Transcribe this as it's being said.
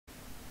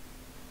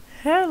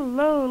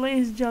Hello,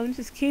 ladies and gentlemen,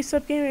 this is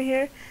Keysub Gamer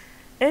here,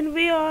 and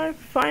we are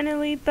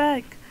finally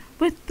back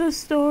with the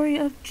story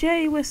of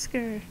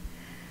Jaywhisker,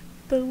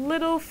 the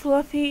little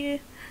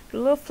fluffy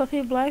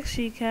black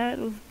she-cat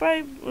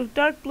with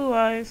dark blue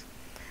eyes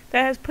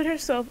that has put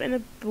herself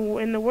in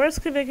the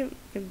worst condition,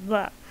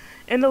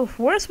 in the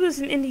worst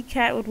position any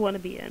cat would want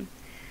to be in,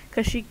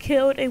 because she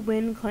killed a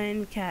Wind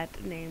Clan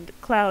cat named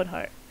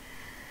Cloudheart,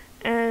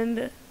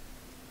 and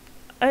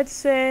I'd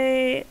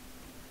say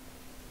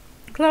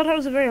Cloudheart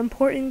was a very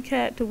important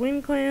cat to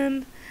Wind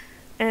Clan,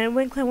 and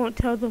Wind Clan won't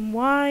tell them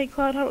why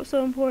Cloudheart was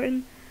so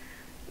important,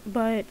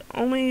 but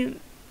only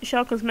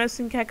Shadowclan's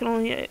medicine cat can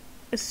only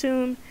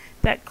assume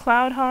that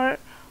Cloudheart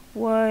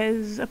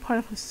was a part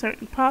of a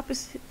certain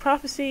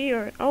prophecy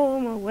or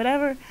omen or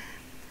whatever,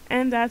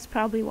 and that's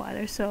probably why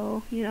they're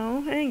so,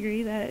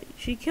 angry that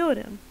she killed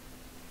him.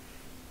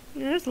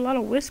 There's a lot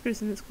of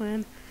whiskers in this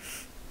clan.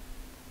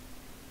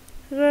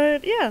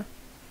 But yeah.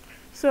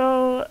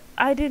 So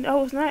I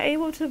was not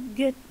able to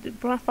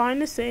find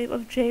the save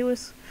of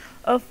Jaywhisker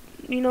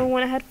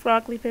when I had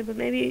Frogleap in, but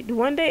maybe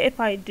one day if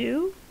I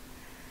do,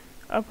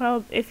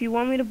 if you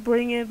want me to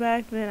bring it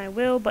back, then I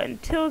will. But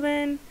until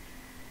then,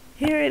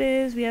 here it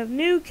is. We have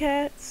new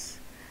cats,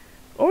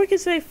 or we can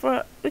say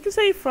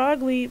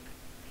Frogleap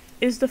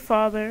is the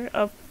father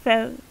of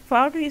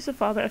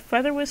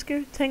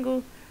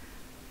Featherwhisker,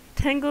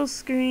 Tangle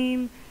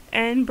Scream,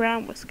 and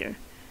Brownwhisker,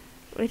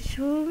 which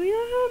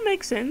will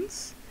make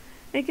sense.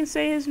 I can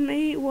say his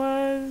mate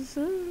was,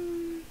 I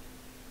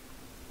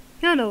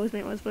don't know what his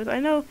mate was, but I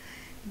know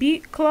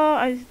Beatclaw,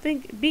 I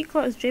think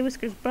Beatclaw is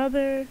Jaywhisker's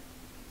brother,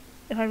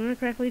 if I remember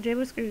correctly.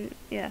 Jaywhisker,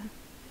 yeah.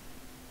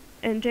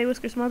 And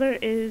Jaywhisker's mother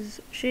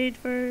is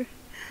Shadefur.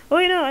 Oh,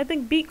 I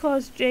think Beatclaw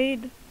is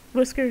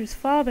Jaywhisker's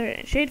father,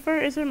 and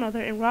Shadefur is her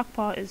mother, and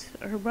Rockpaw is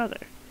her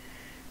brother.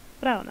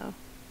 But I don't know.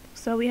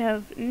 So we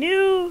have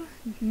new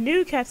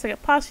cats that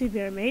could possibly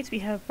be our mates. We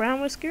have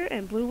Brownwhisker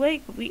and Blue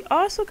Lake, but we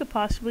also could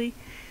possibly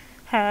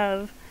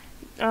have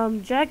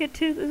Jagged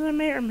Tooth as our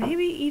mate, or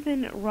maybe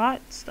even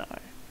Rotstar.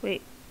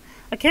 Wait,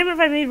 I can't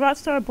remember if I made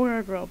Rotstar a boy or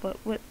a girl, but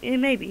it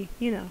may be,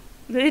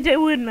 it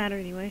wouldn't matter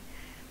anyway.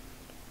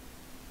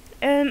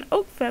 And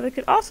Oak Feather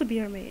could also be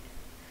our mate.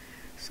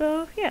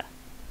 So yeah.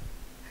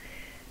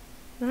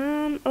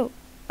 I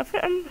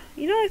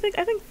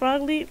think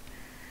Frogleap.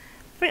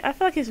 I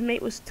feel like his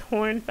mate was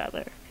Torn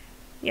Feather.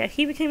 Yeah,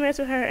 he became mates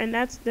with her, and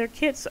their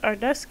kits are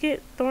Dusk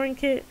Kit, Thorn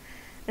Kit,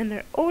 and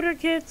their older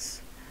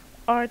kits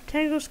are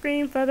Tangle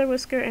Scream,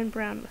 Featherwhisker, and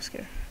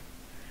Brownwhisker.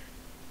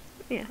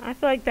 Yeah, I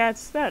feel like that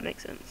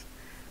makes sense.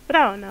 But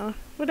I don't know.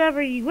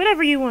 Whatever you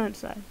want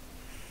to decide.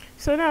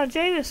 So now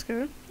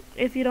Jaywhisker,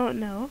 if you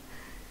don't know,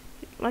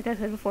 like I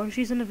said before,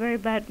 she's in a very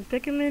bad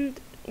predicament.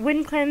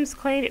 Wind Clans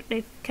claim if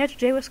they catch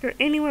Jaywhisker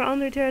anywhere on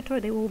their territory,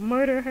 they will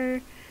murder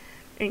her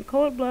in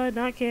cold blood,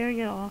 not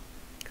caring at all,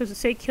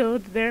 because they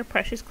killed their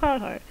precious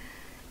Cloudheart.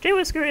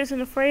 Jaywhisker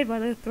isn't afraid by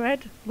their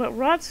threat, but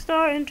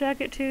Rotstar and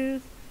Jagged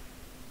Tooth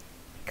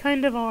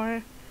kind of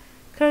are,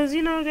 because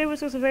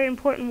Jaywhisker's a very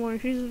important warrior.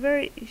 She's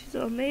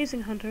an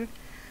amazing hunter,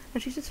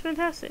 and she's just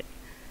fantastic.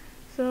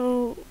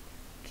 So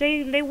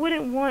they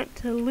wouldn't want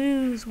to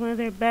lose one of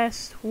their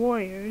best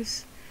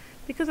warriors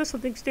because of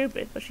something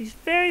stupid. But she's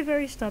very,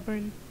 very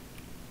stubborn,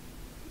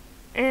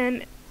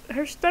 and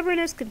her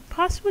stubbornness could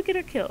possibly get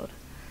her killed.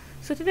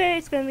 So today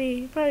it's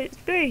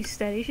very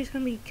steady. She's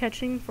gonna be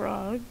catching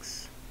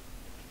frogs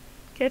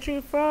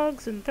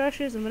and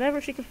thrushes and whatever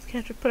she can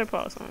catch or put her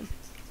paws on.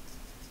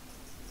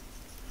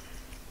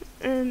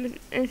 And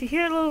if you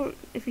hear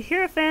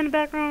a fan in the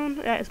background,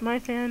 that is my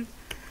fan.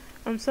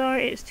 I'm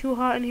sorry, it's too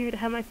hot in here to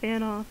have my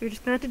fan off. You're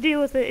just gonna have to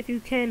deal with it if you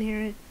can hear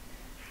it,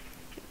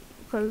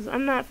 because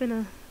I'm not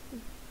finna.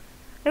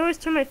 I always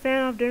turn my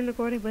fan off during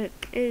recording, but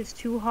it is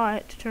too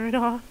hot to turn it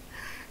off.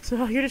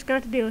 So you're just gonna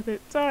have to deal with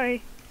it.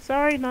 Sorry,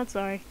 not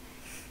sorry.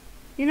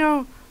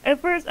 At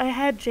first I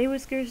had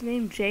Jaywhisker's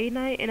name J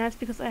Knight, and that's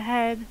because I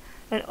have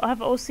an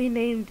OC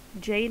named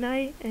J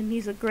Knight, and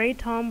he's a gray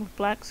tom with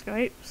black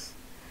stripes,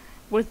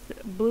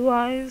 with blue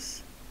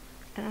eyes,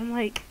 and I'm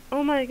like,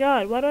 oh my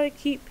god, why do I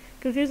keep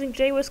confusing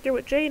Jaywhisker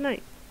with J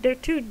Knight? They're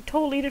two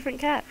totally different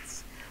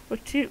cats,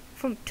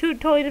 from two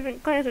totally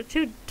different clans with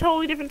two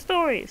totally different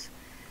stories.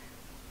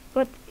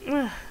 But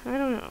I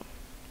don't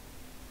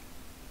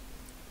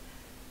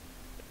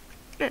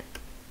know.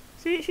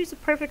 See, she's a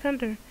perfect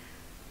hunter.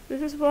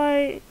 This is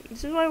why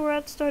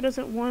Rotstar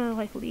doesn't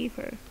want to leave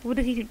her.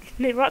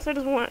 Rotstar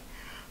doesn't want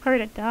her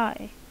to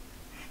die.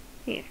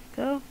 Here,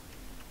 go.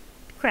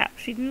 Crap,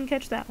 she didn't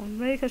catch that one.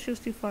 Maybe because she was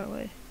too far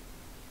away.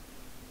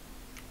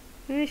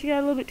 Maybe she got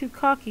a little bit too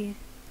cocky.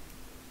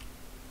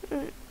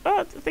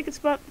 I think it's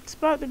about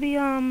to be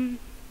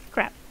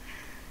crap.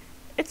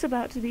 It's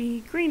about to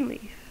be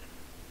Greenleaf.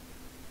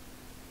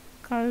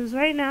 Cause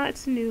right now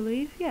it's New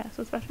Leaf, yeah,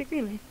 so it's about to be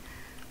Greenleaf.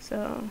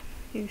 So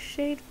here's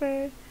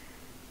Shadefur.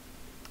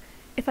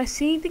 If I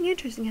see anything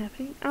interesting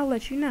happening, I'll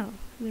let you know.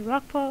 And the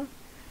Rockpaw,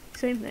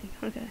 same thing.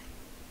 Okay.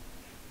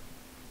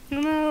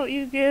 No,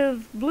 you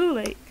give Blue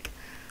Lake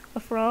a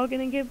frog,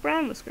 and then give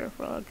Brownwhisker a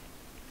frog.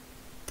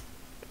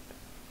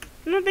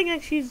 I don't think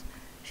like she's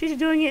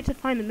doing it to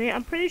find a mate.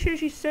 I'm pretty sure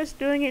she's just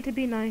doing it to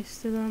be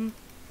nice to them.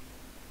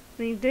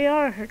 I mean, they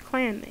are her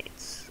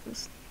clanmates.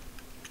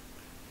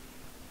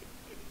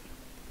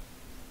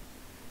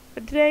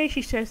 But today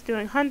she's just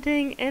doing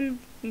hunting and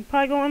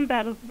probably going on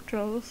battle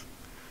patrols.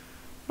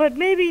 But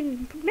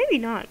maybe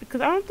not, because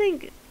I don't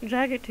think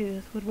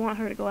Jaggedtooth would want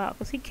her to go out,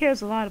 because he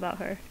cares a lot about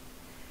her.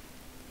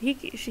 He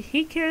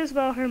cares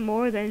about her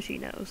more than she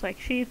knows. Like,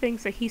 she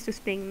thinks that he's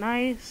just being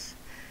nice,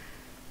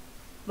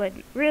 but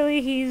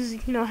really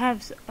he's, he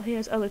has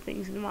other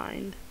things in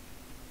mind.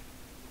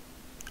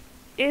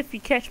 If you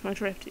catch my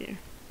drift here.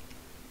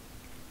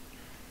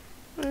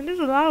 And there's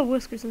a lot of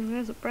whiskers in there.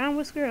 There's a brown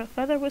whisker, a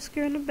feather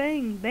whisker, and a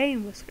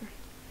bane whisker.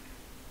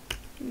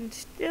 And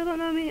still don't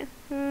know me.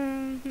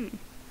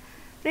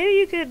 Maybe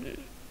you could.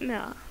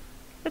 No.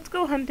 Let's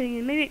go hunting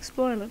and maybe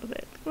explore a little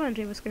bit. Come on,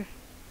 Jaywhisker.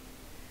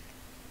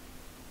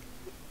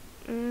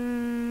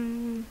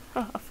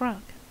 Oh, a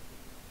frog.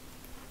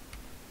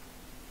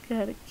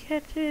 Gotta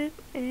catch it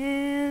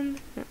and.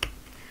 No.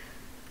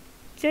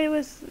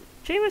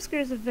 Jaywhisker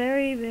is a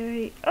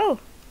very. Oh!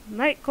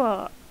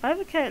 Nightclaw. I have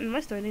a cat in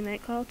my store named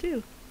Nightclaw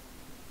too.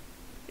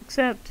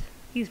 Except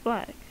he's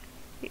black.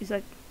 He's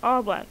like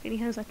all black, and he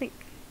has, I think,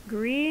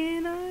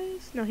 green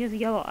eyes? No, he has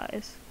yellow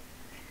eyes.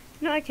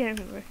 No, I can't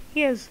remember.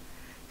 He has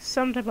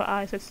some type of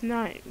eyes that's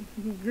not,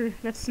 blue.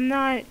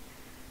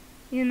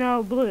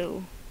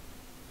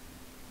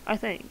 I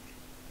think.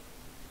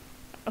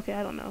 Okay,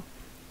 I don't know.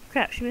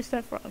 Crap, she missed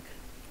that frog.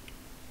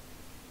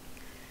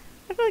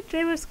 I feel like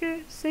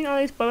Jaywhisker, seeing all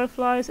these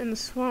butterflies in the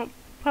swamp,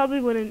 probably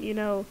wouldn't,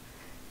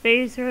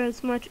 faze her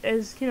as much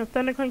as,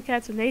 ThunderClan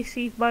cats when they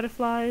see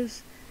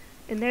butterflies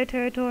in their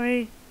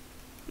territory.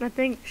 I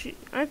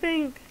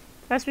think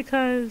that's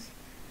because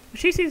when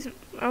she sees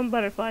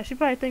butterflies, she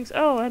probably thinks,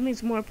 oh, that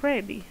means more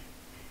prey,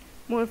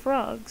 more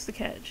frogs to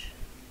catch.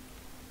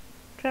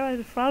 Try why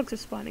the frogs are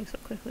spawning so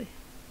quickly.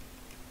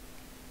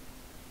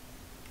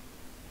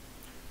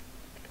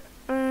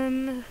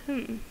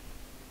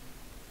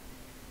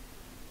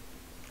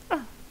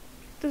 Oh,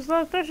 there's a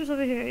lot of threshers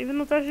over here. Even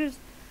though threshers,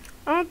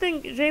 I don't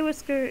think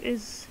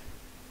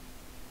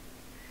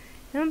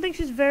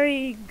she's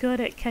very good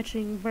at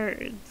catching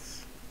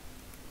birds.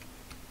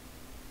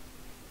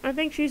 I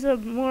think she's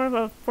more of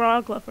a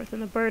frog lover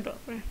than a bird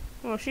lover.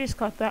 Well, she just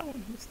caught that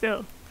one, but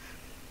still.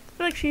 I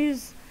feel like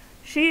she's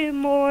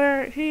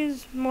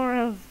more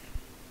of,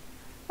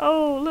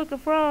 oh, look, a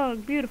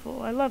frog,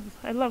 beautiful. I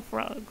love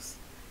frogs.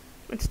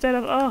 Instead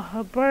of, oh,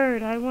 a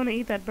bird, I want to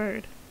eat that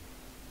bird.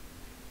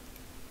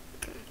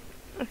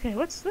 Okay,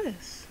 what's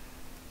this?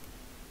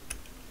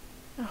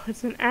 Oh,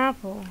 it's an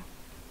apple.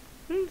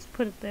 Let's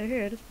put it there.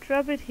 Here, just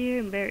drop it here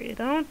and bury it.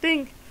 I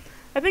think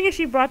if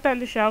she brought that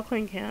into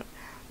Shadowclan camp,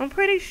 I'm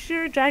pretty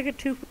sure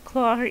Jaggedtooth would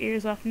claw her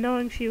ears off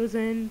knowing she was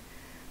in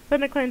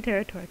ThunderClan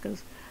territory,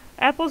 because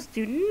apples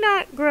do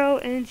not grow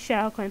in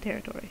Shadowclan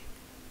territory.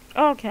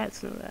 All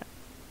cats know that.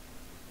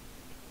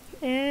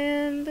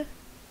 And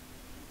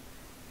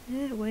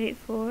wait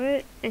for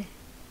it.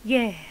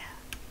 Yeah.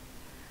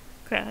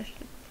 Crashed.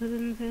 Put it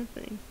in that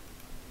thing.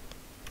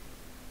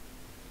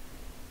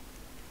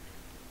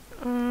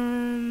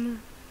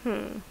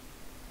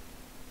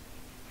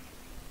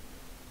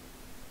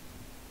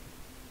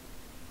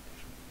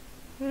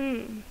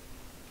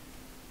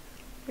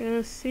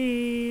 Gonna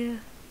see.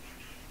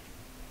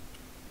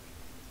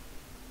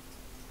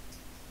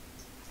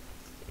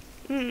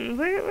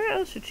 Where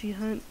else should she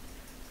hunt?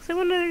 Cause I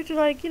want her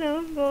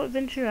to go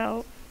venture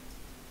out.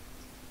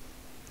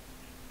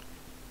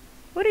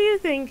 What do you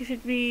think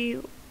should be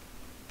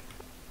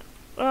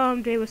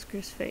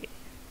Jaywhisker's fate?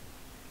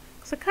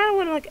 Cause I kind of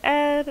want to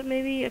add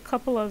maybe a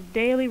couple of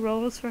daily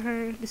roles for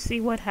her to see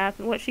what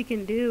she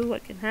can do,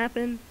 what can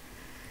happen.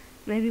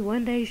 Maybe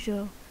one day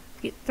she'll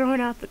get thrown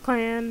out the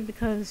clan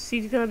because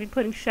she's gonna be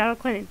putting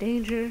Shadowclan in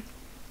danger,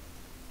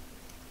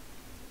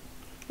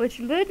 which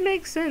would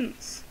make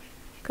sense.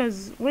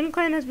 Because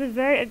WindClan has been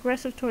very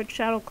aggressive towards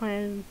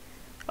Shadowclan,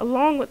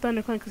 along with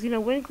ThunderClan. Because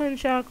WindClan and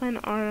Shadowclan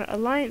are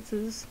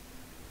alliances.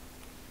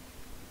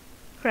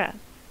 Crap.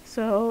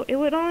 So it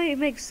would only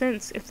make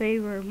sense if they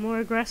were more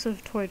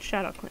aggressive towards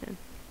Shadowclan.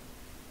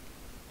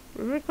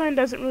 Riverclan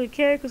doesn't really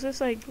care because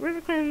it's like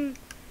Riverclan.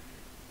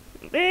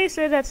 They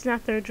say that's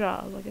not their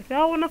job. Like, if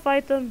y'all want to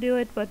fight them, do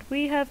it. But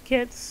we have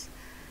kits.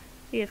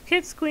 We have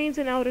kits, queens,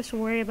 and elders to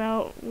worry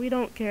about. We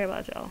don't care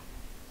about y'all.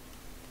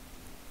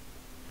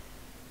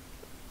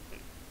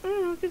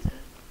 Oh, look at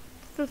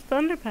the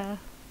thunder path.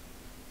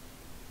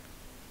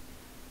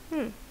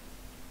 Let's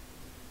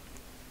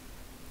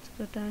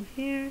go down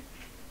here.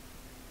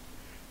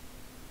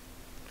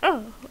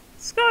 Oh,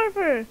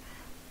 Scarfer!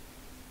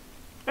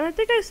 And I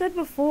think I said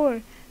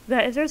before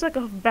that if there's like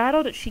a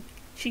battle that she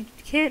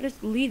can't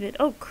just leave it.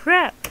 Oh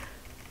crap!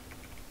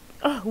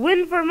 Oh,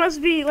 Windfur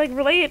must be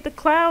related to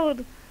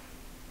Cloudheart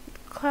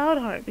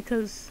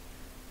because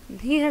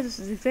he has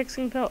this exact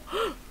same pelt.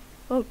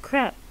 Oh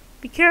crap!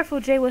 Be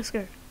careful,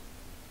 Jaywhisker.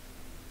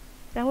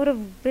 That would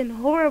have been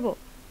horrible.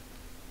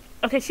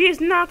 Okay, she is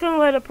not gonna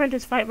let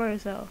Apprentice fight by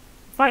himself.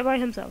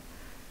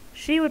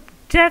 She would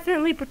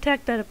definitely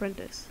protect that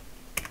apprentice.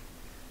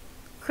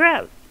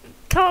 Crap.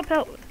 Tall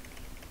pelt.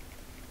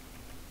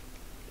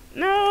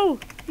 No!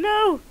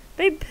 No!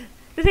 Did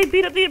they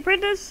beat up the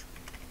apprentice?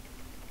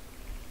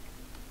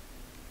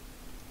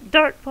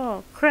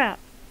 Darkpaw. Crap.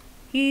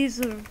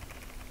 He's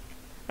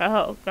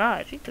oh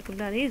god, she took him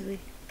down easily.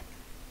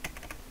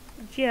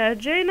 Yeah,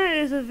 Jay Knight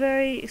is a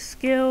very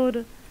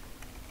skilled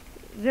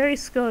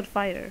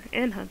fighter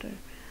and hunter.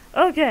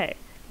 Okay,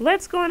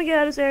 let's go and get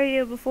out of this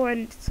area before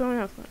someone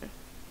else finds.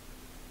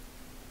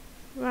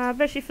 Well, I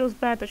bet she feels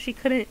bad that she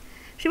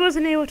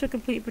wasn't able to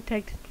completely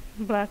protect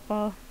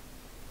Blackball.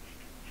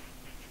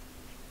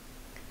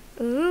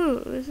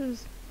 Ooh, this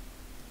is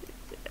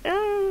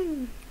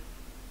oh,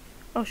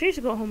 she needs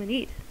to go home and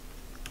eat.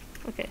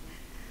 Okay.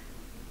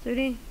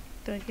 30.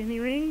 Do I get any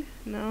ring?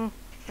 No,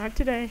 not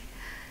today.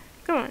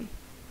 Come on.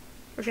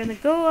 We're gonna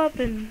go up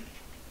and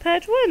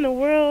Patch, what in the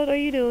world are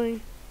you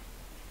doing?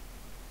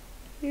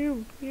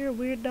 You're a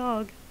weird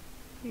dog.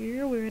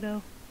 You're a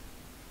weirdo.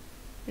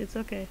 It's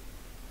okay.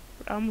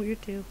 I'm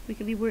weird too. We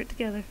can be weird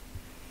together.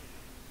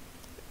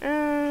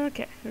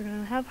 Okay, we're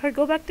gonna have her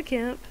go back to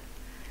camp.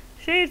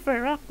 Shade for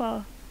a rock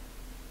ball.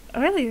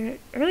 Earlier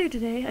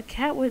today, a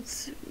cat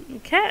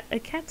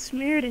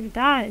smeared in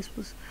dyes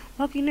was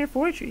walking near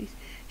forgeries.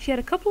 She had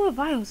a couple of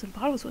vials and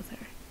bottles with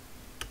her.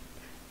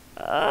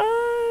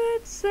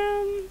 It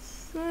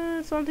sounds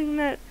something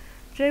that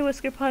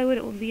Jaywhisker probably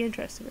wouldn't be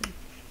interested in.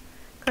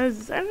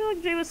 Cause I feel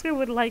like Jaywhisker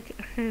would like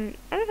her.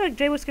 I feel like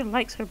Jaywhisker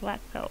likes her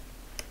black belt,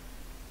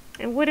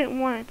 and wouldn't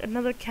want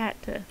another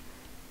cat to,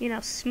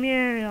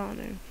 smear it on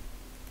her.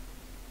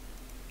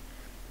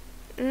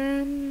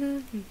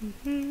 And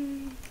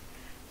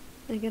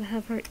I'm gonna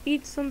have her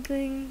eat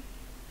something,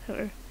 have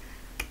her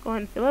go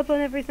and fill up on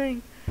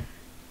everything.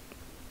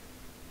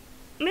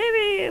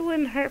 Maybe it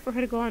wouldn't hurt for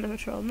her to go on a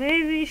patrol.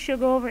 Maybe she'll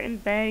go over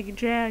and beg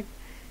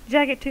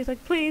Jagged Tooth,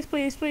 like, please,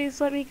 please,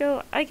 please let me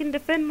go. I can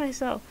defend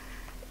myself.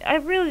 I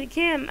really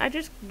can. I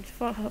just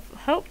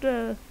helped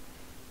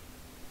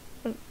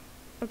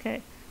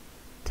okay.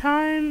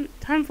 Time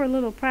for a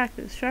little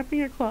practice. Sharpen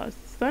your claws.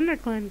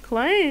 ThunderClan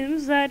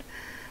claims that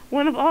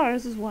one of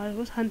ours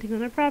was hunting on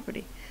their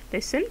property.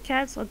 They sent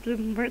cats up to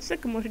Burnt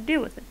Sycamore to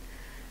deal with it.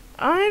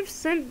 I've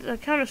sent a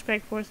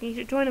counter-strike force and you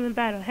should join them in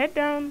battle. Head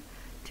down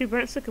to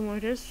Burnt Sycamore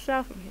just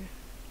south from here.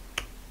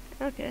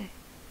 Okay.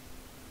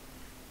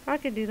 I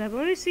could do that, but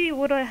let me see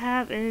what I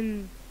have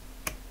in...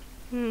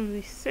 let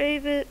me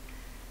save it.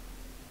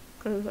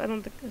 Because I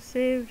don't think I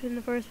saved in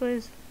the first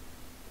place.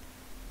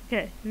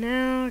 Okay,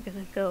 now we're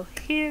gonna go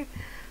here.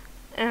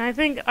 And I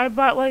think I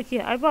bought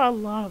I bought a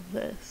lot of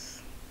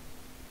this.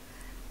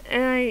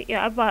 And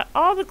I bought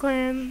all the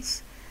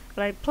clans,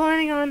 but I'm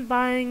planning on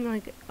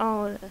buying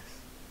all of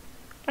this.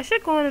 I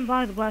should go on and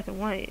buy the black and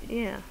white,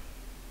 yeah.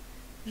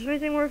 Is there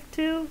anything worth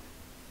 2?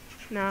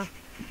 Nah.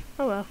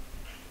 Oh well.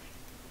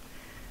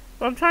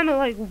 But I'm trying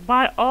to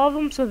buy all of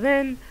them so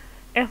then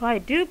if I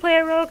do play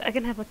a rogue, I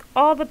can have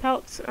all the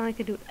pelts and I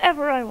can do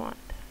whatever I want.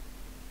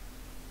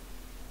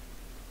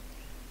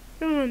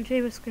 Come on,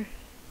 Jaywhisker.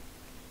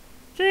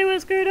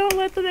 Jaywhisker, don't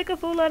let them make a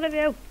fool out of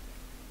you.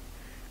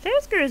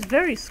 Jaywhisker is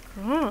very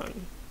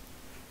strong.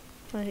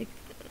 I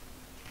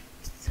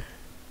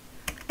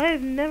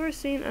have never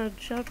seen a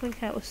Shadowclan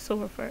cat with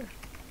silver fur.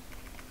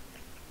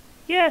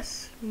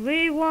 Yes,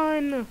 we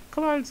won.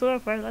 Come on, silver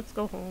fur, let's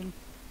go home.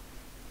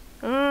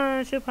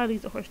 I should probably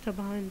leave the horse tail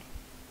behind.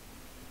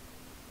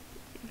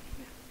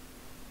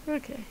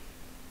 Okay.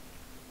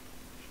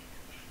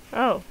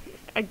 Oh,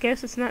 I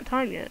guess it's not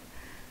time yet.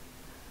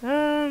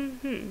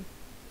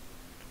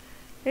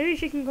 Maybe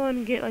she can go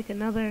and get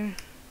another.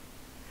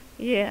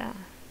 Yeah,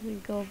 let me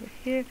go over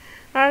here.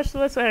 Alright, so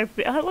let's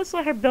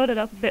let her build it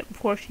up a bit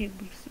before she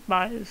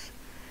buys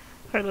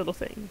her little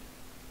thing.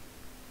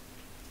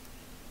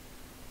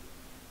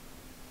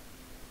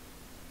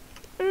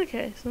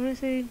 Okay, so let me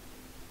see.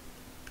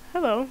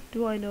 Hello,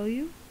 do I know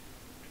you?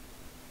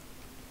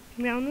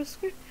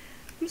 Jaywhisker?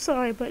 I'm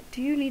sorry, but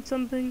do you need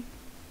something?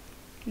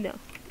 No.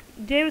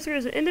 Jaywhisker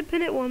is an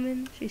independent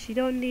woman. She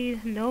don't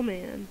need no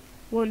man.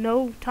 Well,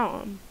 no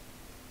Tom.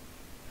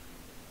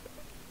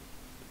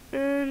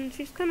 And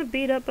she's kind of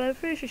beat up, but I'm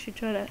pretty sure she'd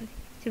try to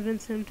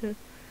convince him to,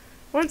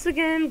 once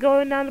again,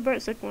 going down to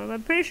Burnt Sycamore. But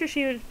I'm pretty sure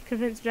she would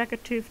convince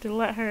Jagged Tooth to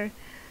let her,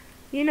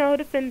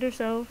 defend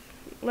herself.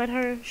 Let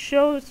her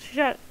show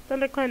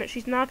ThunderClan that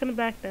she's not going to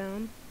back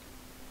down.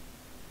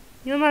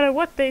 No matter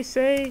what they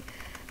say,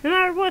 no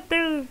matter what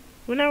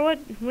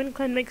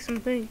WindClan makes them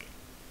think.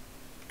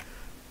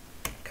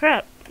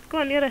 Crap. Go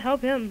on, you gotta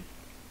help him.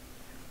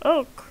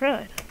 Oh,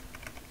 crud.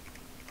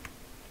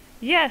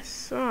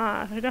 Yes!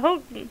 The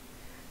whole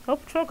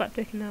patrol got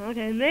taken out.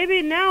 Okay,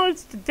 maybe now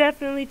it's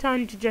definitely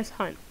time to just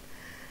hunt.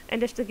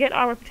 And just to get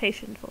our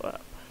reputation full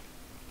up.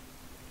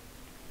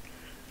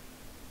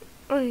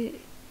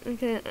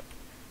 Okay,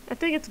 I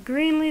think it's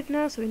Greenleaf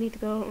now, so we need to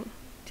go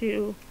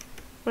to...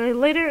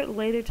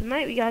 later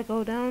tonight, we gotta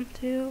go down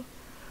to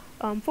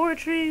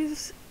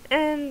Fortress,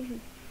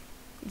 and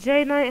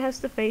Jay Knight has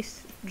to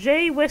face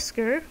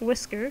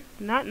Jaywhisker,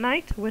 not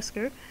Knight,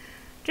 Whisker,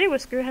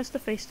 Jaywhisker has to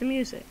face the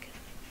music.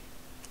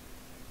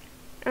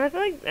 And I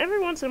feel like every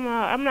once in a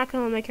while, I'm not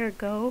gonna make her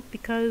go,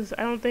 because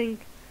I don't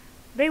think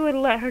they would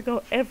let her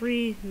go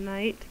every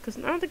night, because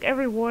I don't think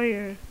every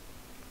warrior,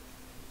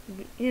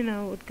 you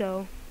know, would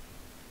go.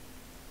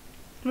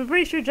 I'm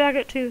pretty sure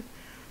Jagged Tooth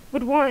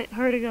would want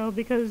her to go,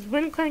 because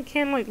WindClan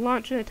can, like,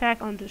 launch an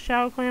attack onto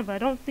Shadowclan, but I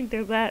don't think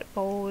they're that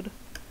bold.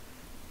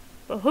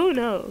 But who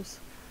knows?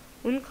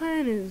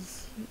 WindClan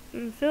is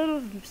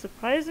filled with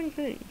surprising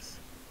things.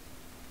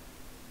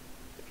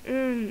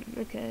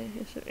 Okay,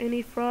 is there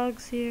any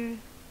frogs here?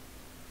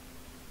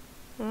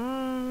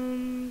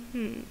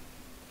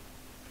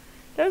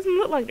 Doesn't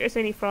look like there's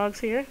any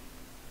frogs here.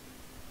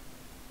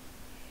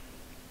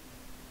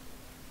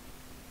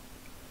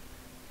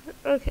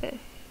 Okay.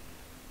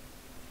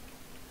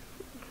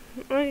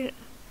 Okay.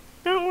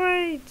 Don't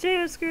worry,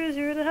 Jaywhisker is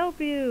here to help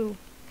you.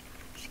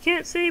 She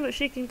can't see, but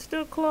she can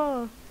still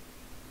claw.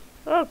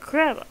 Oh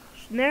crap!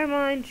 Never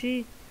mind.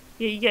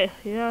 Yeah,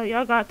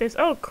 y'all got this.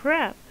 Oh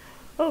crap!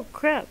 Oh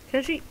crap!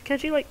 Can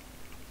she like?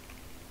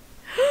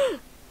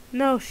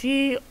 No,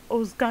 she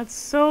got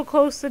so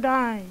close to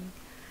dying.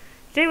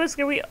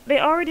 Jaywhisker, they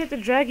already had to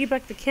drag you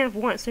back to camp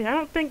once, so I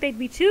don't think they'd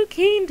be too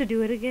keen to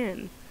do it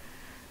again.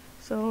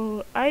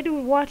 So I'd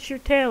watch your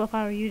tail if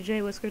I were you,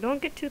 Jaywhisker.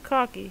 Don't get too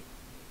cocky.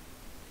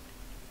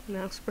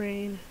 Mouse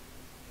brain.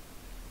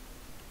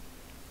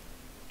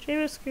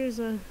 Jaywhisker's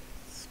a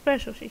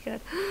special she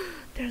got.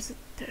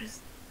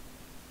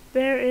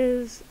 There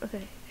is.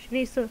 Okay, she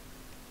needs to.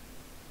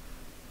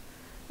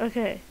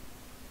 Okay,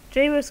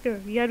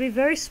 Jaywhisker, you gotta be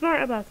very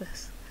smart about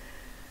this.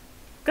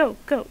 Go,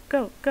 go,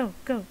 go, go,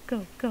 go,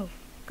 go, go,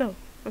 go.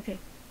 Okay,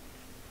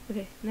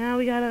 okay. Now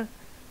we gotta.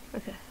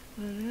 Okay,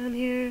 put it around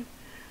here.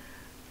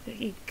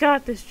 You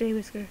got this,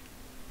 Jaywhisker.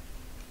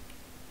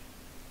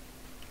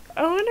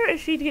 I wonder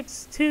if she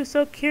gets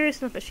so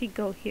curious enough that she'd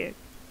go here.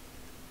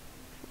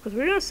 Because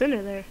we're gonna send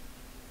her there.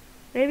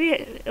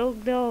 Maybe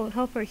they'll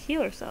help her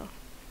heal herself.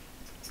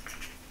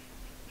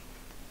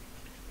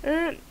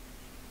 And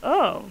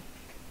oh,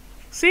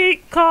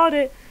 see, called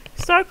it.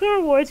 StarClan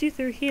rewards you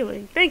through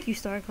healing. Thank you,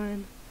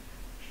 StarClan.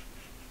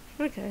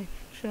 Okay,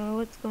 so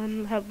let's go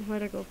and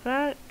let her go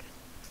back.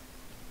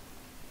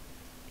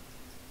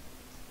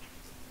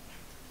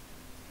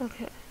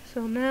 Okay,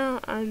 so now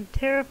I'm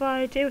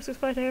terrified. Jaywhisker's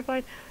quite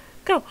terrified.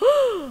 Go!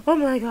 Oh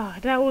my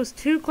god, that was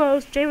too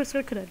close.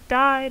 Jaywhisker could have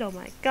died. Oh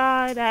my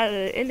god, that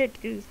would have ended.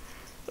 It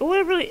would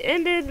have really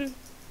ended.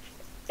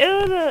 It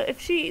would have,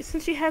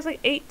 since she has like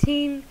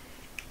 18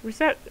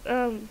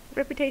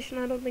 reputation,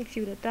 I don't think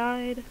she would have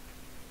died.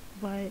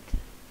 But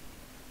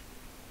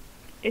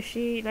if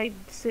she, like,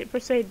 per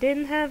se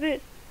didn't have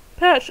it,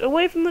 Patch,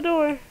 away from the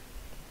door.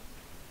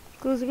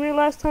 Because remember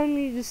last time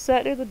you just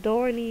sat near the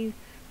door and you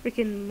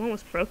freaking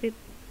almost broke it?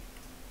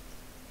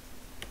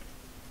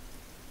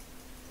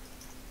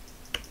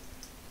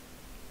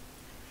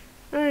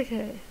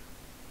 Okay.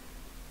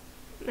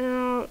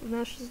 Now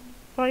she's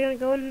probably gonna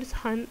go on this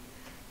hunt.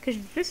 Because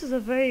this is a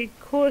very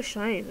cool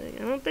shiny thing.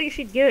 I don't think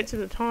she'd give it to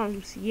the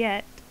Toms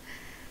yet.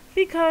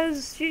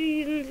 Because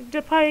she's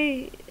not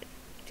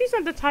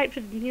the type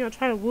to, you know,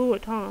 try to woo a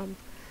Tom.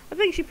 I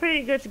think she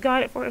pretty good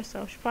got it for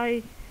herself. She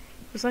probably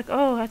was like,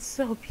 oh, that's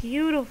so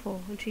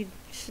beautiful. And she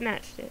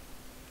snatched it.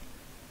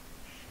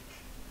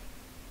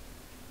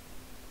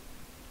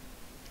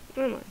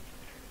 Come on.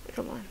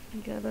 Come on.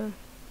 You gotta.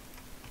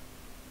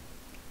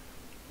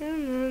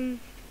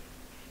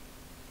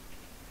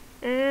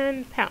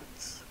 And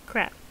pounce.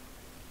 Crap.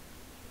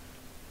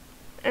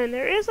 And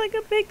there is like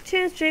a big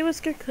chance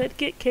Jaywhisker could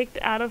get kicked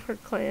out of her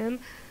clan.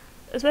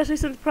 Especially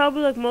since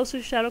probably like most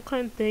of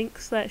Shadowclan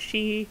thinks that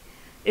she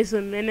is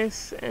a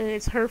menace and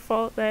it's her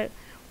fault that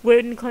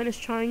WindClan is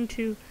trying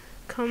to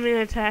come and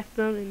attack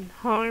them and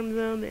harm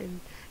them and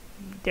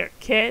their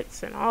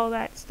kits and all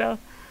that stuff.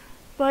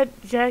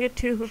 But Jagged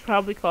Tooth would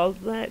probably call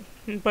that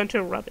a bunch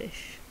of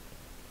rubbish.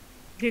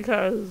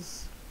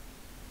 Because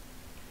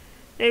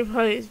they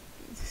probably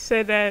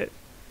said that,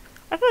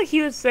 I feel like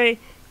he would say,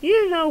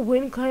 you know,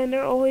 WindClan,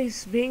 they're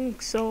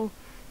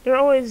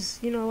always,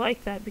 you know,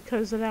 like that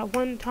because of that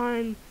one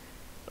time,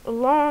 a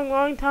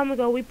long time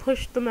ago, we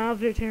pushed them out of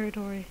their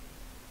territory.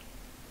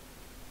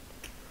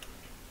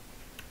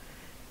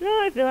 You know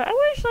what I feel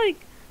like?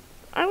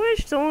 I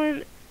wish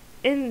someone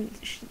in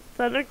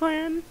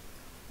ThunderClan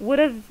would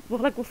have,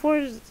 like,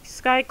 before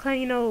Sky Clan,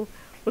 you know,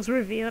 was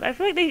revealed, I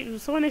feel like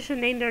someone should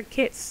name their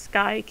kit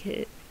Sky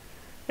Kit.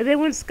 And then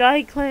when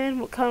Sky Clan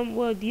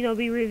would, you know,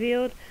 be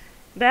revealed,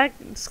 that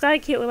Sky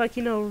Kit would, like,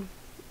 you know,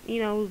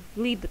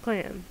 lead the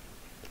clan.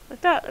 I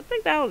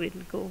think that would be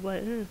cool,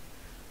 but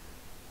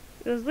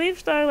because Leaf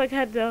Star like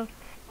had the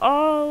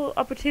all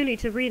opportunity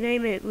to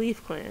rename it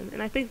Leaf Clan,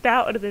 and I think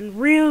that would have been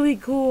really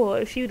cool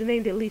if she would have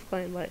named it Leaf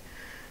Clan. But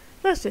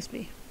that's just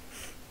me.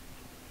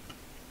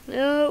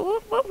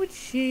 What would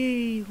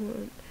she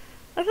want?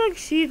 I feel like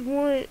she'd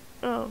want.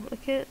 Oh, I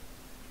can't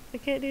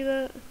do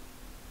that.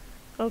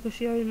 Oh, because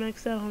she already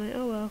maxed out on it.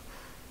 Oh well.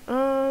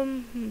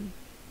 Oh,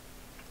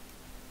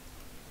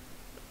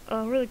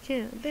 I really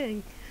can't.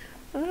 Dang.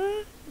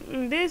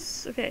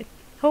 Okay.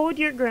 Hold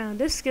your ground.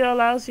 This skill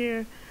allows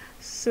your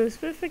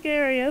specific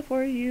area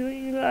for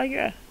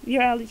your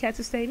alley cat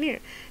to stay near.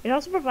 It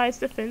also provides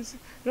defense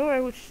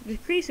door, which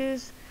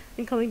decreases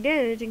incoming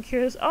damage and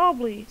cures all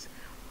bleeds.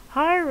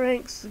 Higher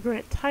ranks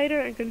grant tighter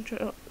and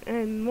control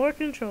and more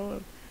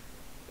control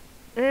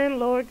and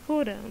lowered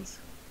cooldowns.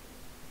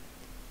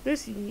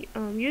 This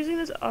using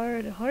this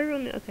art,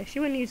 okay, she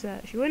wouldn't use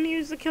that. She wouldn't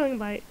use the killing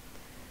bite.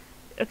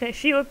 Okay,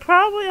 she would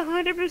probably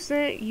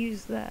 100%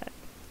 use that.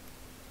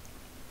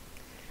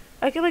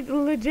 I can like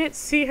legit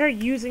see her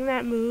using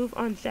that move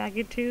on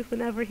Jagged Tooth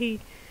whenever he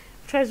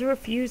tries to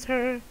refuse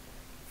her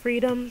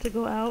freedom to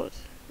go out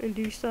and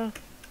do stuff.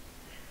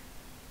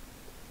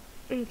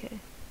 Okay,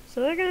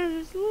 so they're gonna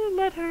just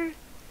let her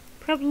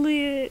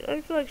probably, I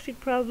feel like she'd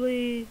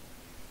probably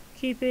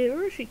keep it,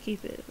 where would she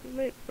keep it?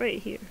 Right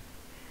here.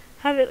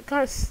 Have it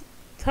kind of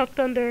tucked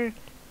under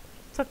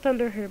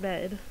her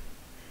bed.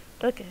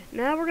 Okay,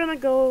 now we're gonna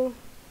go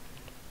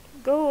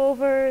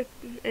over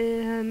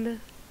and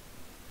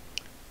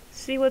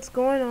see what's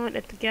going on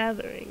at the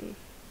gathering.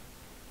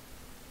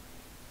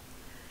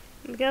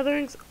 The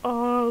gathering's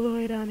all the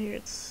way down here.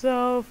 It's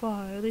so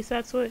far. At least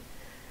that's what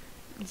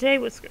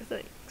Jaywhisker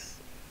thinks.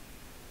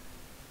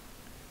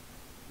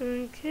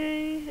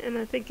 Okay, and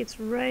I think it's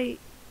right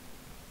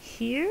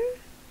here?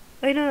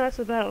 I know that's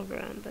the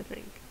battleground, I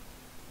think.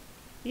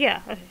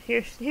 Yeah,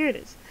 here it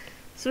is.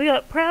 So we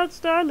got Proud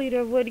Star,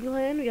 leader of Wooding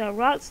Clan. We got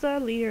Rot Star,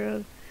 leader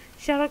of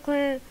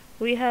Shadowclan.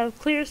 We have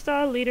Clear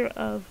Star, leader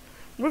of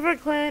River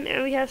Clan,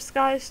 and we have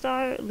Sky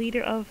Star,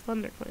 leader of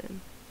Thunder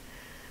Clan.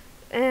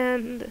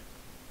 And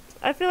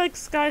I feel like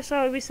Sky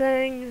Star would be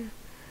saying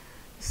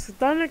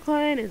Thunder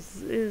Clan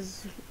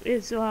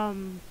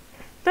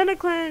Thunder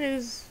Clan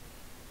is,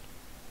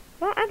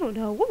 well, I don't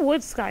know. What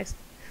would Sky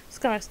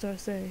Star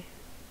say?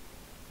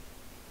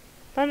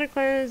 Thunder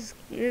Clan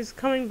is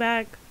coming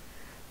back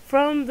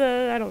from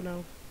the, I don't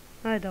know.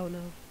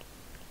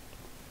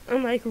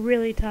 I'm like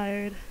really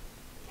tired,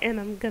 and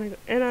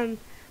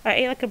I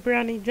ate like a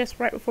brownie just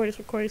right before this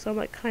recording, so I'm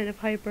like kind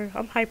of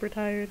I'm hyper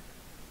tired.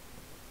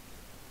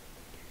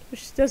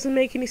 Which doesn't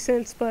make any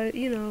sense, but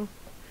you know,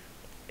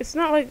 it's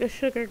not like a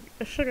sugar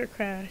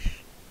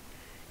crash.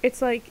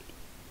 It's like,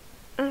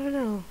 I don't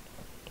know.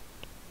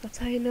 That's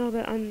how you know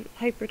that I'm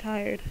hyper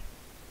tired.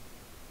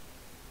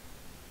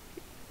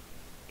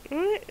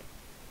 What?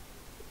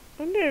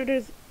 I wonder if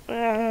there's,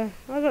 I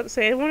was about to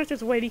say, I wonder if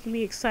there's a way that you can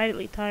be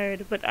excitedly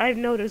tired, but I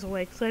know there's a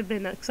way, because I've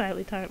been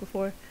excitedly tired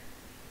before.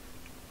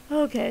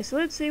 Okay, so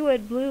let's see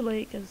what Blue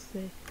Lake has to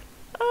say.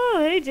 Oh,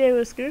 hey,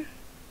 Jaywhisker.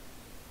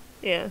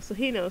 Yeah, so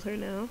he knows her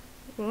now.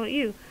 What about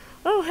you?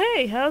 Oh,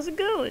 hey, how's it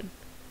going?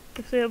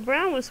 If a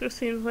Brown Whisker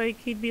seems like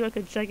he'd be like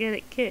a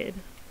gigantic kid.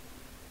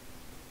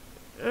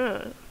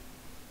 I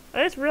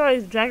just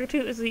realized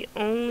Jaggertooth is the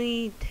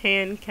only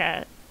tan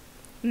cat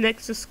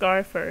next to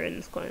Scarfur in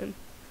this clan.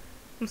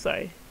 I'm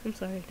sorry,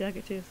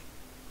 Jaggertooth.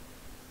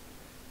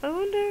 I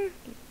wonder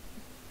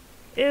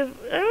if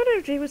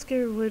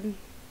Jaywhisker would.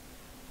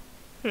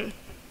 I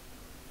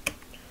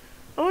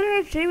wonder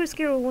if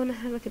Jaywhisker would want to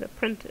have like an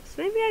apprentice.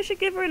 Maybe I should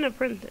give her an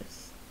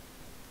apprentice.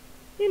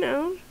 You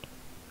know,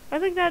 I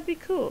think that'd be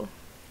cool.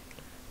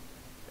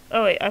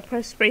 Oh wait, I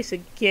pressed space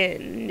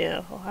again.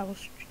 No,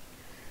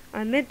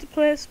 I meant to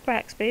press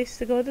backspace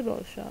to go to the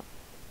bow shop.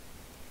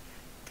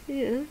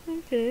 Yeah,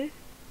 okay.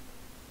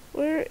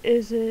 Where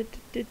is it?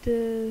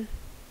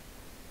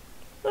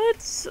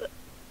 Let's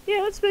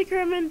make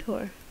her a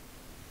mentor.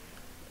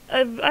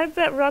 I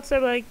bet Rots are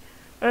like,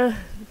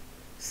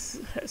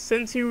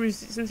 since you're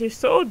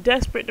so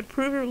desperate to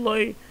prove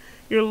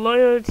your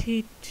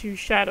loyalty to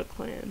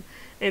Shadowclan,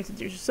 and since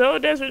you're so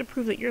desperate to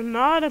prove that you're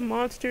not a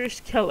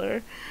monstrous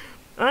killer,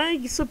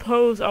 I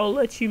suppose I'll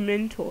let you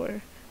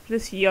mentor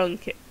this young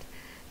kid.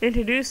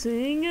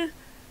 Introducing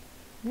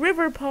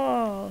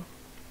Riverpaw.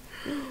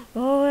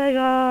 Oh my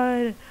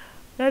god.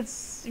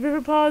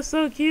 Riverpaw is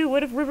so cute.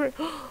 What if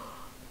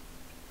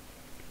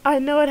I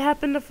know what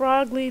happened to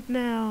Frogleap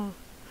now.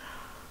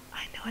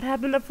 I know what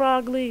happened to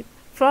Frogleap.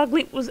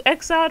 Frogleap was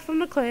exiled from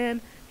the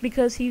clan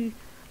because he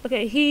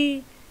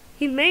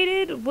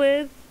mated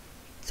with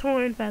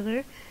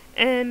Tornfeather,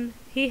 and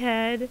he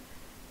had,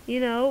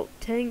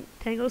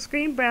 Tangle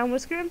Scream, Brown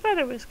Whisker, and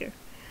Feather Whisker.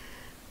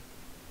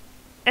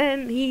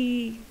 And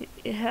he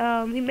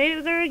mated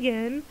with her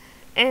again,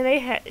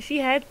 and she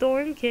had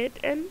Thorn Kit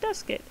and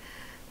Dusket.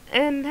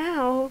 And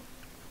now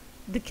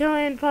the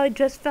clan probably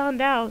just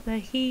found out that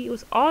he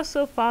was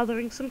also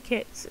fathering some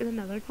kits in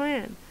another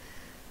clan.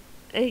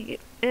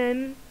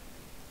 And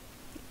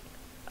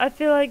I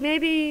feel like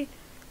maybe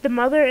the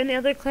mother in the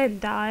other clan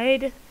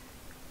died,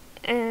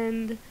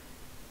 and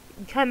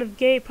kind of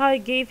gave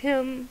Frogleap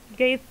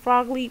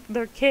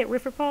their kit,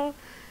 Riverpaw.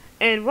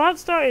 And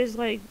Rodstar is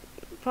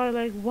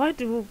probably like,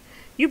 what?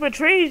 You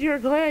betrayed your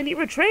clan, you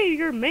betrayed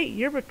your mate,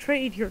 you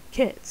betrayed your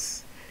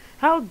kits.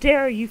 How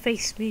dare you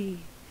face me?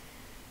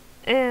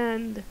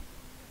 And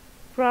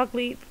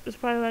Frogleap is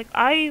probably like,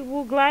 I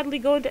will gladly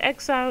go into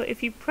exile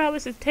if you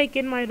promise to take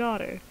in my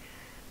daughter,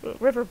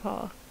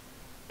 Riverpaw.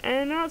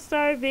 And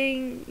Rodstar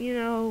being,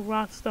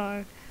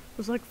 Rothstar,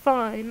 was like,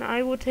 fine,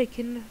 I will take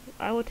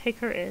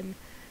her in.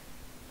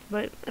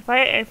 But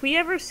if we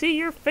ever see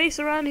your face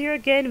around here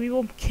again, we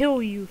will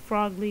kill you,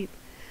 Frogleap.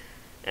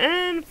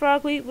 And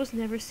Frogleap was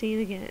never seen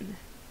again.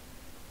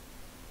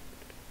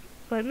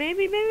 But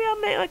maybe I'll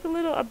make like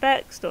a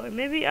backstory.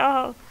 Maybe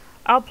I'll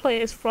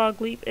play as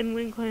Frogleap in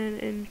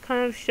WindClan and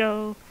kind of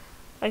show,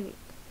 like,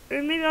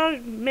 or maybe I'll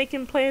make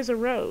him play as a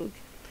rogue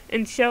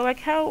and show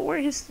like where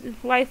his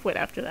life went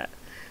after that,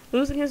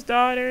 losing his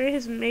daughter,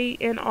 his mate,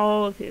 and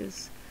all of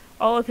his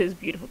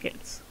beautiful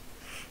kids.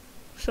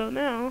 So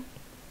now,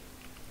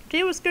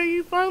 Jaywhisker,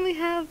 you finally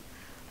have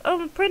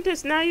an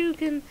apprentice. Now you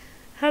can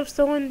have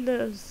someone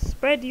to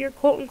spread your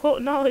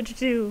quote-unquote knowledge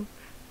to.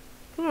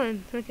 Come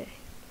on, okay.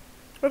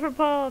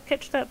 Riverpaw,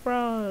 catch that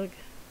frog.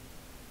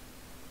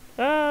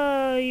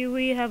 Oh,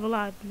 we have a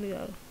lot to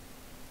go.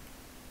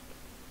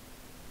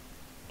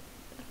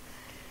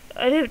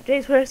 I knew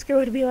Jaywhisker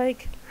would be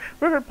like,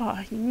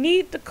 Riverpaw, you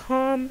need to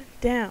calm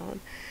down.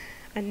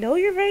 I know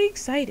you're very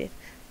excited,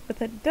 but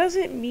that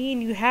doesn't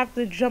mean you have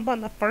to jump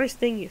on the first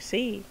thing you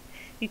see.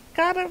 You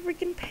gotta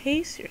freaking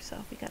pace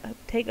yourself. You gotta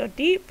take a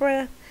deep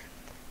breath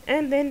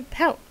and then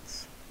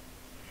pounce.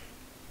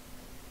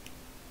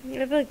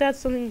 I feel like that's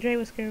something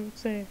Jaywhisker would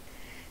say.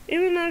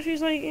 Even though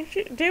she's like,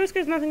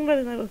 Jaywhisker's nothing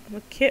but like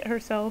a kid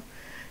herself.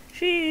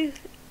 She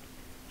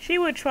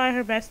would try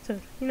her best to,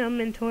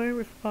 mentor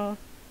Riverpaw.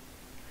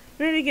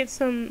 Maybe get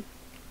some.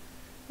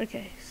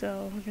 Okay,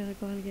 so we're gonna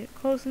go and get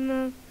close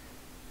enough.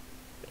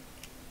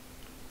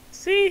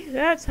 See,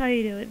 that's how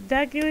you do it. Did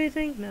that do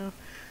anything? No.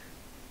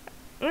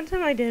 One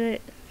time I did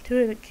it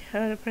to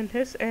an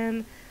apprentice,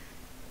 and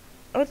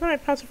one time I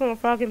pounced on a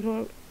frog in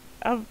front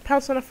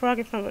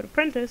of an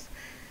apprentice.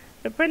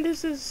 The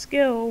apprentice's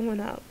skill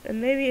went up,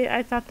 and maybe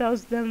I thought that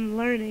was them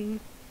learning.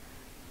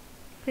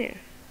 Here.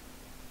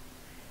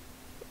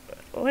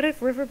 What if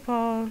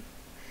Riverpaw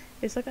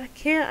is like, I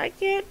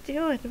can't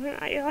do it.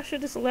 Y'all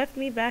should just left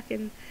me back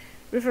in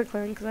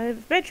RiverClan, because I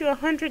bet you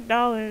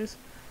 $100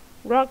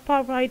 Rockpaw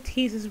probably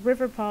teases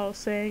Riverpaw,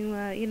 saying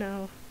that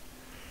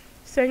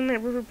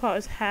Riverpaw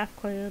is half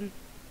clan.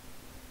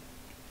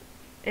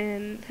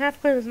 And half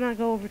clan does not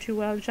go over too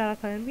well in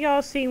Shadowclan. We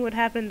all seen what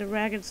happened to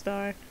Ragged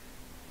Star.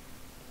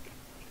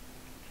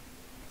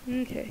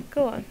 Okay,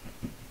 go on.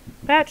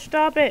 Patch,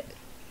 stop it!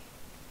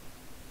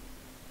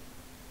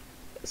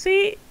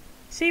 See,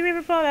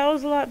 Riverpaw, that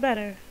was a lot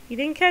better. You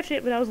didn't catch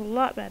it, but that was a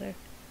lot better.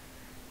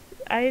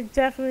 I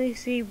definitely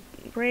see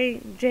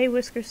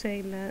Jaywhisker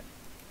saying that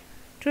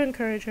to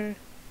encourage her.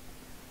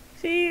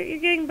 See,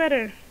 you're getting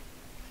better.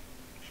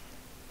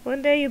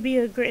 One day you'll be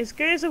as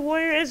great as a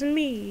warrior as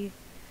me.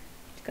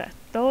 Just gotta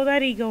throw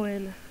that ego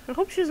in. I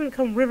hope she doesn't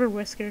become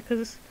Riverwhisker,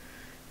 because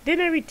didn't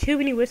there be too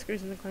many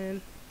whiskers in the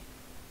clan?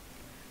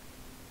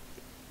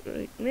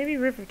 Maybe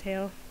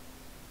Rivertail.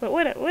 But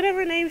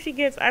whatever name she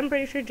gets, I'm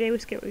pretty sure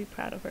Jaywhisker would be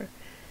proud of her.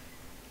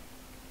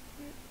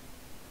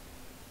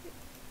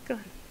 Go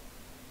on.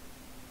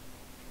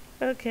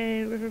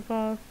 Okay,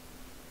 Riverpaw.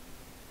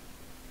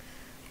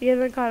 You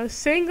haven't caught a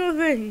single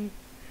thing.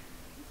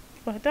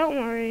 But don't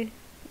worry.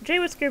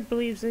 Jaywhisker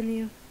believes in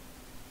you.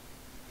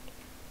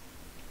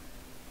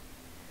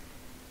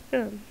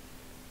 Good.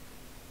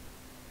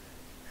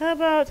 How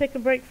about take a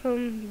break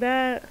from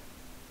that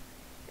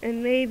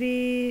and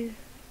maybe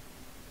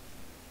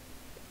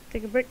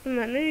take a break from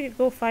that. Maybe you could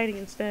go fighting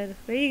instead.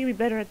 Maybe you can be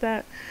better at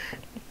that.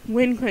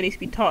 WindClan needs to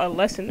be taught a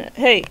lesson that,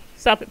 hey,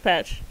 stop it,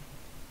 Patch.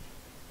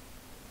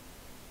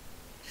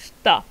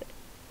 Stop it.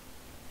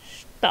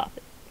 Stop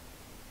it.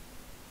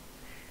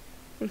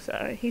 I'm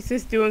sorry. He's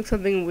just doing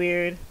something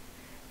weird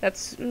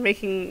that's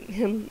making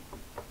him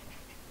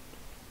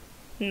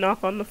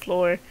knock on the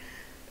floor.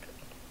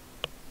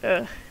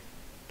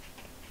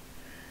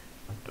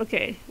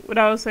 Okay, what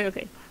I was saying,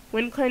 okay.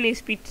 WindClan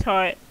needs to be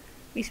taught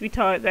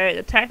that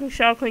attacking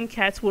Shadowclan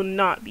cats will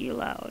not be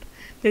allowed.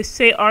 They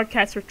say our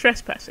cats are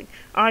trespassing.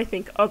 I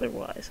think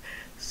otherwise.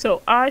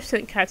 So I've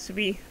sent cats to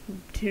bend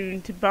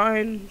the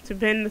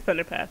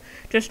Thunderpath,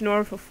 just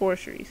north of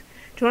Forest Trees.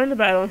 Join the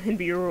battle and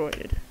be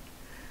rewarded.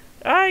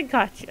 I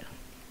gotcha.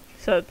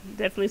 So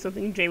definitely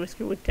something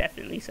Jaywhisker would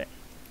definitely say.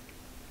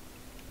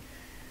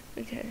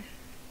 Okay.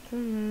 Come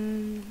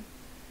on.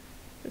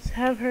 Let's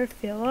have her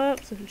fill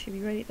up so she'll be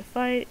ready to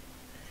fight.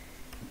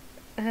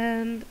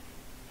 And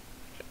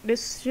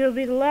this will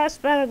be the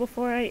last battle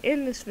before I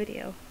end this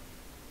video.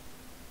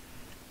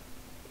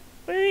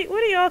 What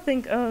do y'all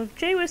think of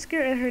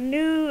Jaywhisker and her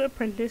new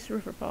apprentice,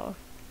 Riverpaw?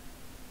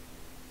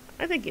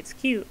 I think it's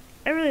cute.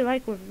 I really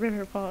like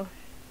Riverpaw.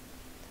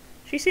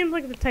 She seems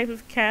like the type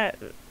of cat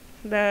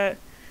that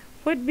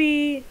would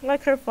be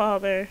like her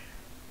father.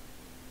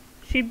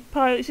 She's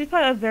probably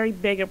a very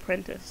big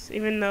apprentice.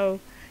 Even though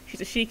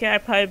she's a she-cat, I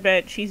probably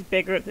bet she's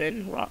bigger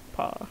than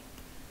Rockpaw.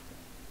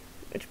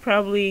 Which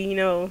probably,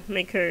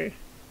 make her...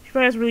 She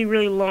probably has really,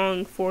 really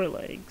long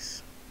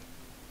forelegs.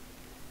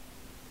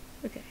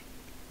 Okay.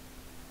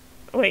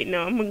 Oh, wait,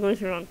 no, I'm going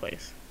to the wrong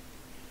place.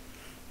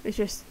 It's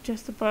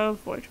just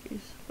above Forest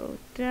Trees. Go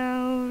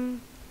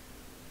down.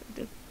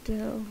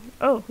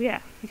 Oh,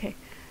 yeah, okay.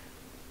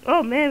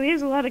 Oh man,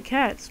 there's a lot of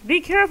cats. Be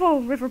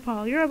careful,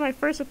 Riverpaw. You're my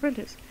first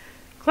apprentice.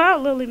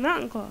 Cloud Lily,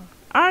 Mountain Claw.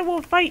 I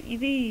will fight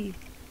thee.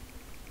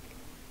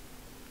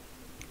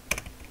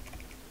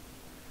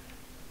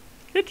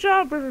 Good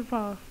job,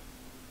 Riverpaw.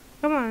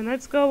 Come on,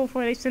 let's go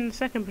before they send the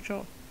second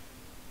patrol.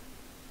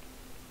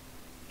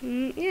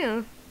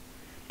 Yeah.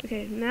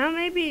 Okay, now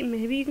maybe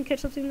you can catch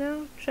something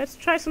now. Let's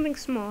try something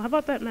small. How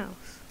about that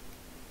mouse?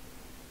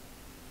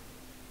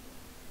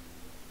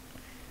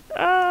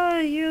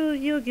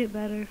 You'll get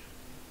better.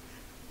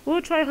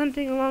 We'll try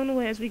hunting along the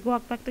way as we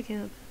walk back to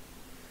camp.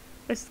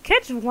 Let's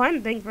catch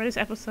one thing for this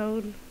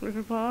episode,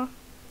 Riverpaw.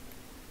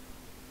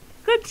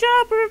 Good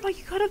job, Riverpaw.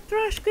 You caught a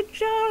thrush. Good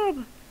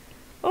job.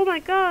 Oh my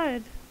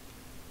god.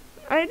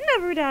 I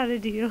never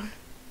doubted you.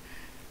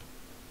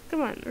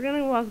 Come on, we're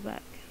gonna walk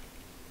back.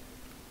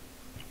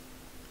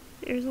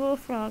 Here's a little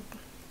frog.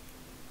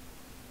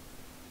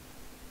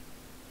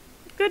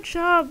 Good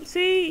job.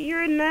 See,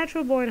 you're a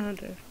natural born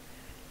hunter.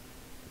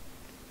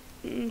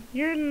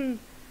 You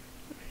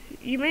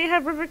may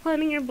have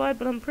Riverclan in your blood,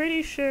 but I'm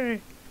pretty sure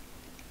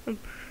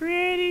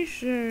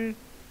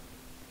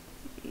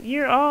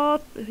you're all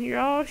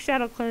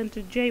Shadowclan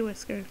to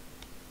Jaywhisker.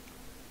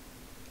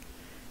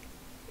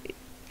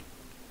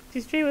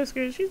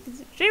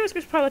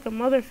 Jaywhisker's probably like a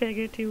mother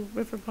figure to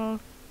Riverpaw.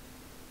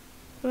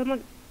 But I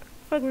feel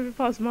like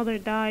Riverpaw's mother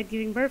died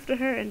giving birth to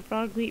her, and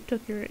Frogleap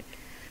took her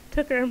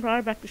and brought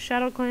her back to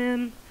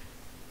Shadowclan,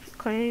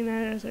 claiming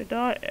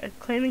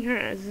her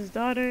as his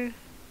daughter.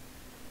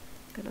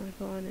 Gonna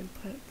go on and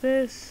put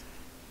this.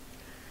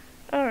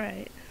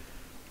 Alright.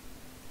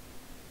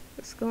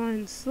 Let's go on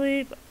and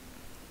sleep.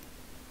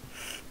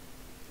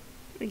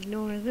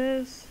 Ignore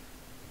this.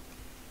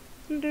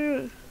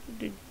 Hey,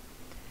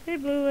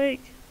 Blue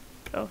Lake.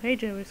 Oh, hey,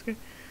 Jaywhisker.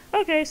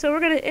 Okay, so we're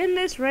gonna end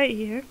this right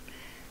here.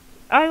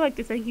 I'd like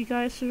to thank you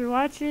guys for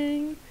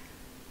watching,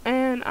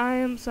 and I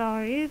am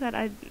sorry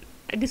that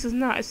this is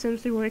not a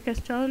Sims 3 Warrior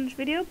Quest Challenge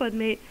video, but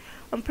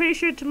I'm pretty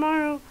sure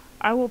tomorrow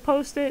I will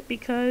post it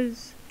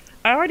because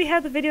I already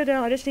have the video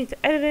down. I just need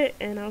to edit it,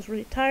 and I was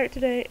really tired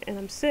today, and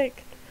I'm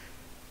sick.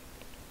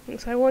 And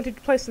so I wanted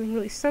to play something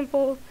really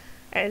simple,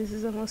 and this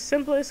is the most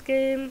simplest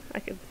game I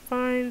could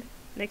find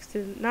next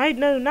to...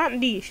 No, not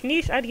Niche.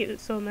 Niche, I'd get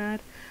so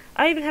mad.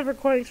 I even have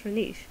recordings for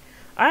Niche.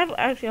 I have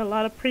actually a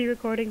lot of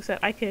pre-recordings that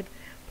I could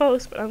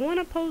post, but I want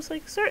to post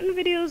like certain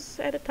videos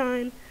at a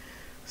time,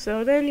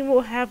 so then you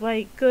will have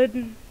like good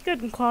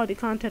and quality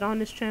content on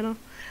this channel.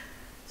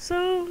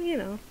 So, you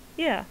know,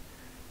 yeah.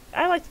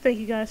 I'd like to thank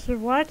you guys for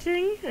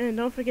watching, and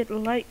don't forget to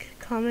like,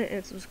 comment,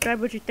 and subscribe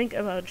what you think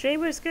about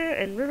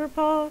Jaywhisker and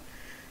Riverpaw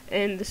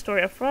and the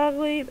story of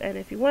Frogleap. And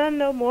if you want to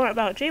know more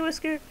about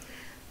Jaywhisker,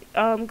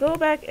 go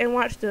back and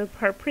watch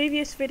her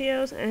previous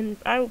videos, and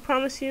I will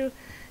promise you,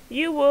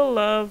 you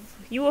will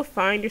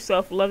find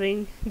yourself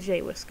loving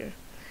Jaywhisker.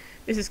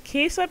 This is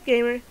Keys Up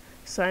Gamer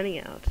signing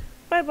out.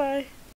 Bye bye.